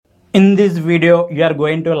In this video, you are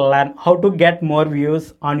going to learn how to get more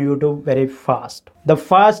views on YouTube very fast. The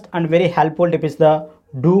first and very helpful tip is the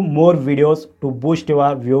do more videos to boost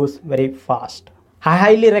your views very fast. I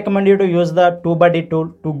highly recommend you to use the TubeBuddy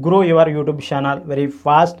tool to grow your YouTube channel very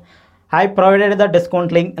fast. I provided the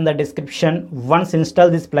discount link in the description. Once install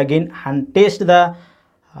this plugin and test the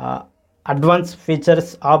advanced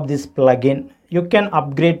features of this plugin, you can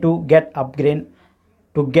upgrade to get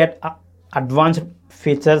advanced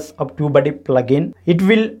features of TubeBuddy plugin. It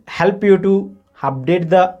will help you to update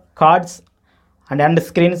the cards and end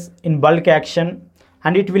screens in bulk action,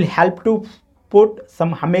 and it will help to put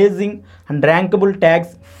some amazing and rankable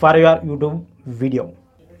tags for your YouTube video.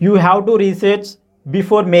 You have to research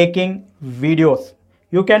before making videos.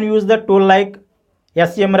 You can use the tool like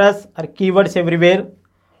SEMrush or keywords everywhere,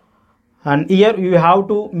 and here you have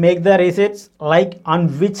to make the research like on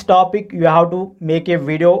which topic you have to make a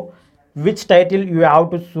video, which title you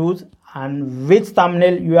have to choose, and which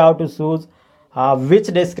thumbnail you have to choose, which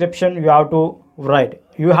description you have to write.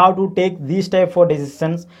 You have to take these type of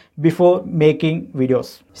decisions before making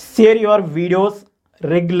videos. Share your videos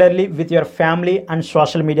regularly with your family and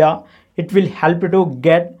social media. It will help you to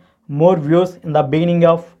get more views in the beginning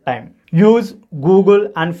of time. Use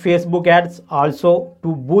Google and Facebook ads also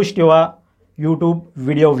to boost your YouTube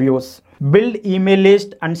video views. Build email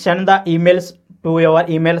list and send the emails to your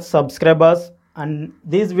email subscribers, and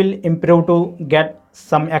this will improve to get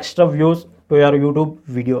some extra views to your YouTube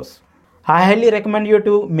videos. I highly recommend you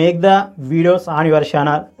to make the videos on your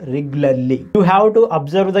channel regularly. You have to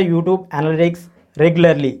observe the YouTube analytics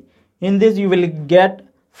regularly. In this you will get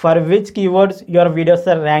for which keywords your videos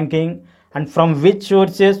are ranking, and from which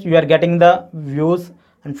sources you are getting the views,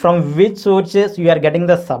 and from which sources you are getting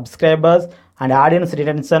the subscribers and audience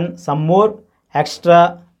retention. Some more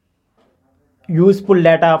extra useful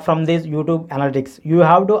data from this YouTube analytics. You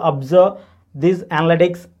have to observe these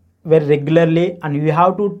analytics very regularly, and you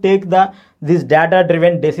have to take these data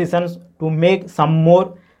driven decisions to make some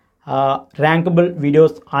more rankable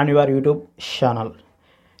videos on your YouTube channel.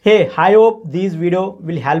 Hey, I hope this video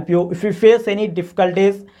will help you. If you face any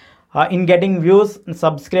difficulties in getting views and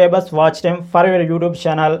subscribers watch time for your YouTube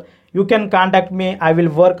channel, you can contact me. I will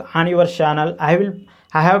work on your channel. I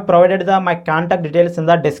have provided my contact details in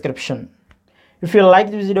the description. If you like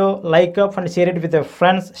this video, like up and share it with your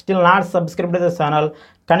friends. Still not subscribed to the channel,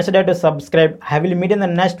 consider to subscribe. I will meet in the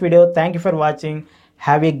next video. Thank you for watching.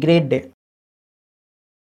 Have a great day.